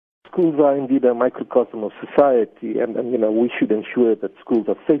schools are indeed a microcosm of society, and we should ensure that schools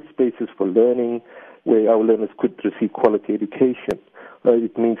are safe spaces for learning, where our learners could receive quality education.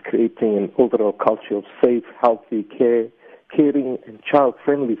 It means creating an overall culture of safe, healthy, caring, and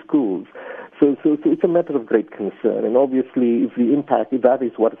child-friendly schools. So it's a matter of great concern. And obviously, if that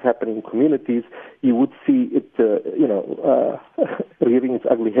is what is happening in communities, you would see it, rearing its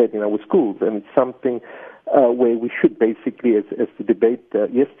ugly head in our schools. And it's something where we should basically, as the debate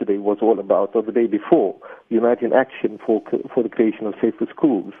yesterday was all about, or the day before, unite in action for the creation of safer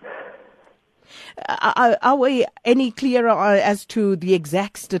schools. Are we any clearer as to the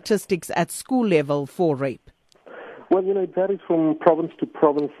exact statistics at school level for rape? Well, it varies from province to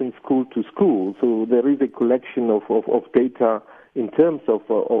province and school to school. So there is a collection of data in terms of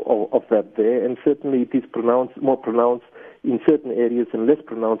that there, and certainly it is more pronounced in certain areas and less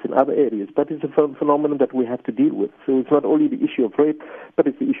pronounced in other areas. But it's a phenomenon that we have to deal with. So it's not only the issue of rape, but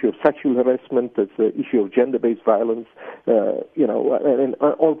it's the issue of sexual harassment, it's the issue of gender-based violence, and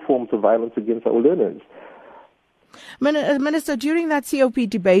all forms of violence against our learners. Minister, during that COP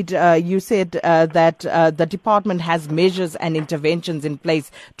debate, you said that the department has measures and interventions in place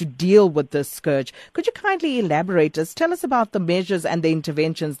to deal with this scourge. Could you kindly elaborate us? Tell us about the measures and the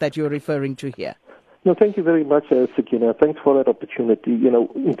interventions that you're referring to here. No, thank you very much, Sakina. Thanks for that opportunity.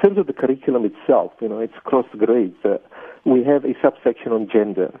 In terms of the curriculum itself, it's across the grades. We have a subsection on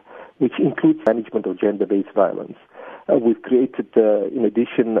gender, which includes management of gender-based violence. We've created, in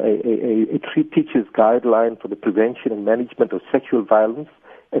addition, a teacher's guideline for the prevention and management of sexual violence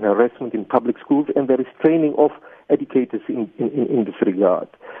and harassment in public schools, and there is training of educators in this regard.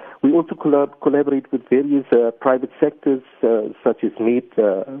 We also collaborate with various private sectors such as MEET,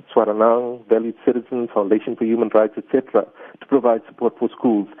 Swaranang, Valued Citizens, Foundation for Human Rights, etc., to provide support for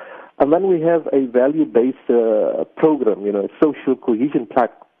schools. And then we have a value-based program, a social cohesion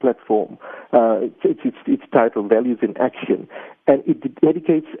platform. It's titled Values in Action, and it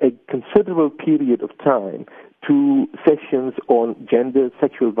dedicates a considerable period of time to sessions on gender,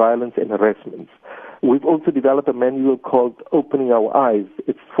 sexual violence, and harassment. We've also developed a manual called Opening Our Eyes.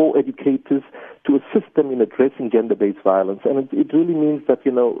 It's for educators to assist them in addressing gender-based violence. And it really means that,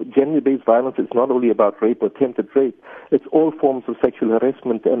 gender-based violence is not only about rape or attempted rape. It's all forms of sexual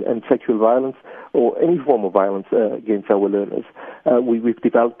harassment and sexual violence, or any form of violence against our learners. We've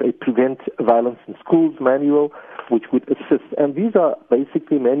developed a Prevent Violence in Schools manual, which would assist. And these are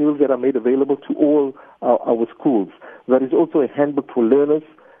basically manuals that are made available to all our schools. There is also a handbook for learners,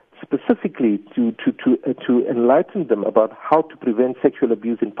 specifically to enlighten them about how to prevent sexual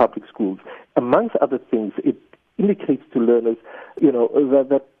abuse in public schools. Amongst other things, it indicates to learners,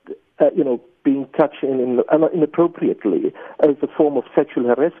 that being touched inappropriately as a form of sexual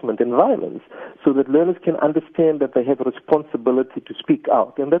harassment and violence, so that learners can understand that they have a responsibility to speak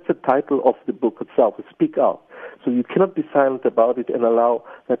out. And that's the title of the book itself, is Speak Out. So you cannot be silent about it and allow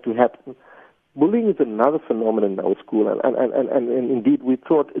that to happen. Bullying is another phenomenon in our school, and indeed we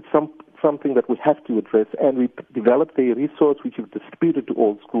thought it's something that we have to address, and we developed a resource which we've distributed to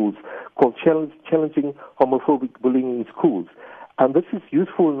all schools called Challenging Homophobic Bullying in Schools. And this is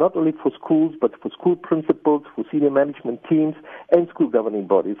useful not only for schools, but for school principals, for senior management teams, and school governing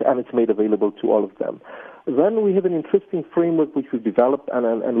bodies, and it's made available to all of them. Then we have an interesting framework which we've developed,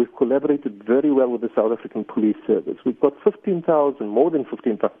 and we've collaborated very well with the South African Police Service. We've got more than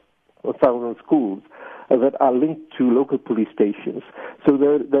 15,000 schools that are linked to local police stations. So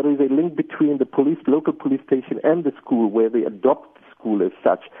there is a link between the local police station and the school, where they adopt the school as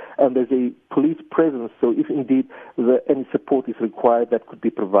such, and there's a police presence, so if indeed any support is required, that could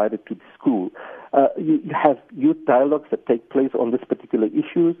be provided to the school. You have youth dialogues that take place on this particular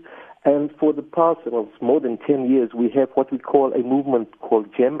issues, and for the past more than 10 years, we have what we call a movement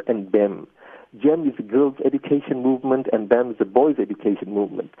called GEM and BEM. GEM is the girls' education movement, and BEM is the boys' education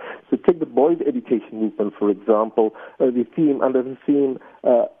movement. So take the boys' education movement, for example, under the theme,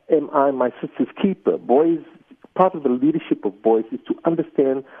 Am I My Sister's Keeper? Part of the leadership of boys is to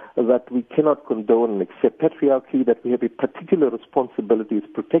understand that we cannot condone and accept patriarchy, that we have a particular responsibility as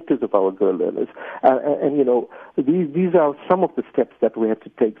protectors of our girl learners. These are some of the steps that we have to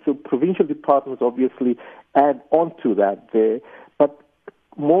take. So provincial departments obviously add on to that there, but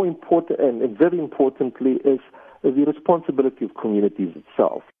more important and very importantly is the responsibility of communities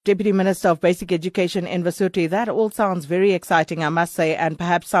itself. Deputy Minister of Basic Education, Enver Surty, that all sounds very exciting, I must say, and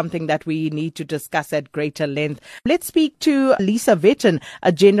perhaps something that we need to discuss at greater length. Let's speak to Lisa Vetten,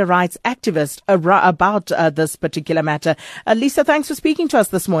 a gender rights activist, about this particular matter. Lisa, thanks for speaking to us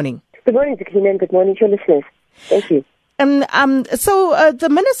this morning. Good morning, Sakina, and good morning to your listeners. Thank you. So the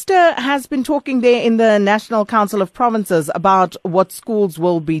minister has been talking there in the National Council of Provinces about what schools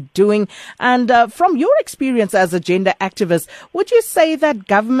will be doing. And from your experience as a gender activist, would you say that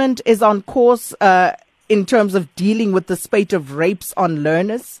government is on course in terms of dealing with the spate of rapes on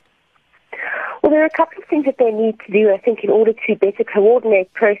learners? Well, there are a couple of things that they need to do, I think, in order to better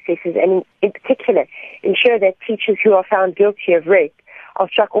coordinate processes and, in particular, ensure that teachers who are found guilty of rape are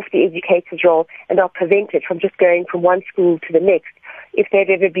struck off the educator's role and are prevented from just going from one school to the next if they've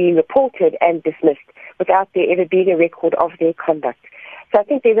ever been reported and dismissed without there ever being a record of their conduct. So I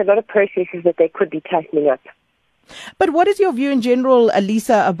think there's a lot of processes that they could be tightening up. But what is your view in general,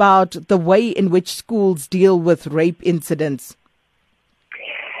 Lisa, about the way in which schools deal with rape incidents?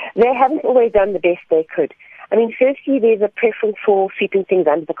 They haven't always done the best they could. I mean, firstly, there's a preference for sweeping things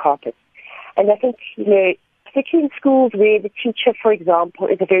under the carpet. And I think, particularly in schools where the teacher, for example,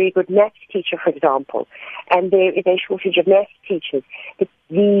 is a very good maths teacher, for example, and there is a shortage of maths teachers,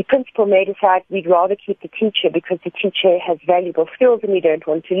 the principal may decide we'd rather keep the teacher because the teacher has valuable skills and we don't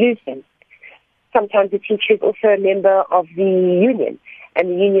want to lose them. Sometimes the teacher is also a member of the union, and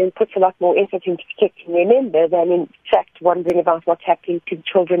the union puts a lot more effort into protecting their member than, in fact, wondering about what's happening to the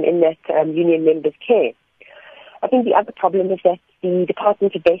children in that union member's care. I think the other problem is that the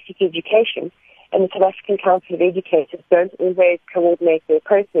Department of Basic Education and the South African Council of Educators don't always coordinate their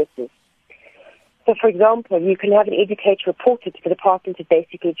processes. So, for example, you can have an educator reported to the Department of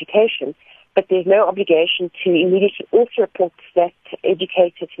Basic Education, but there's no obligation to immediately also report that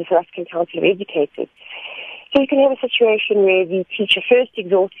educator to the South African Council of Educators. So you can have a situation where the teacher first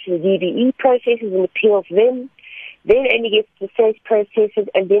exhausts the DBE processes and appeals them, then only gets to the SAFE processes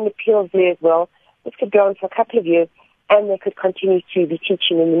and then appeals there as well. This could go on for a couple of years, and they could continue to be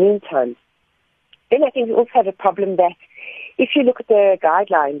teaching in the meantime. Then I think we also have a problem that if you look at the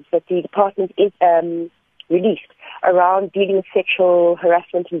guidelines that the department is released around dealing with sexual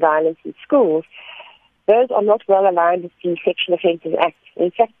harassment and violence in schools, those are not well aligned with the Sexual Offences Act.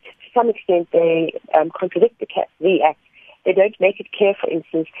 In fact, to some extent, they contradict the Act. They don't make it clear, for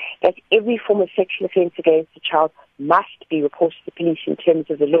instance, that every form of sexual offence against a child must be reported to the police in terms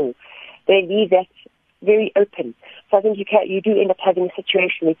of the law. They leave that very open. So I think you do end up having a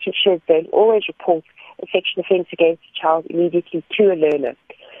situation where teachers don't always report a sexual offence against a child immediately to a learner.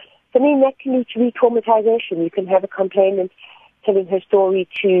 So I mean, that can lead to re-traumatization. You can have a complainant telling her story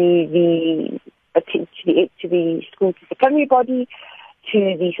to the school disciplinary body, to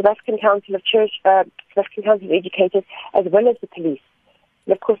the South African Council of South African Council of Educators, as well as the police.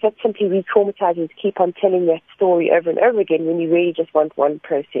 And of course, that's simply re-traumatizing to keep on telling that story over and over again when you really just want one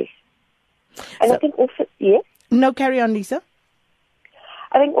process. And so, I think also, yes? No, carry on, Lisa.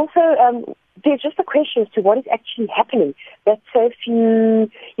 I think also there's just a question as to what is actually happening. That so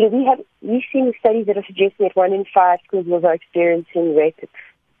few, we've seen studies that are suggesting that 1 in 5 schools are experiencing rape.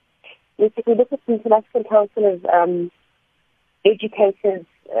 If we look at the South African Council of Educators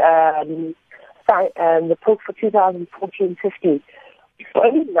report for 2014-15,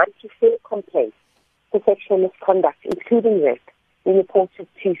 only 94 complaints for sexual misconduct, including rape, were reported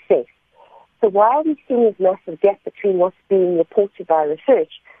to SAFE. So why are we seeing this massive gap between what's being reported by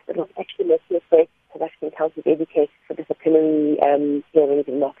research and what's actually making its way to the South African Council of Educators for disciplinary hearings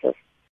and matters?